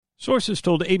Sources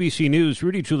told ABC News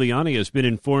Rudy Giuliani has been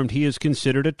informed he is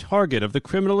considered a target of the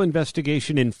criminal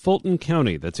investigation in Fulton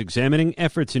County that's examining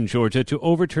efforts in Georgia to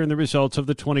overturn the results of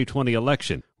the 2020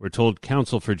 election. We're told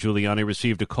counsel for Giuliani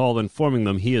received a call informing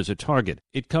them he is a target.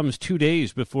 It comes 2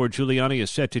 days before Giuliani is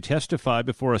set to testify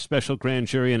before a special grand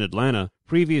jury in Atlanta.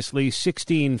 Previously,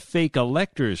 16 fake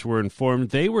electors were informed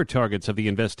they were targets of the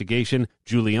investigation.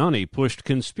 Giuliani pushed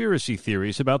conspiracy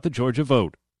theories about the Georgia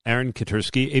vote. Aaron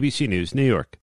Katersky, ABC News, New York.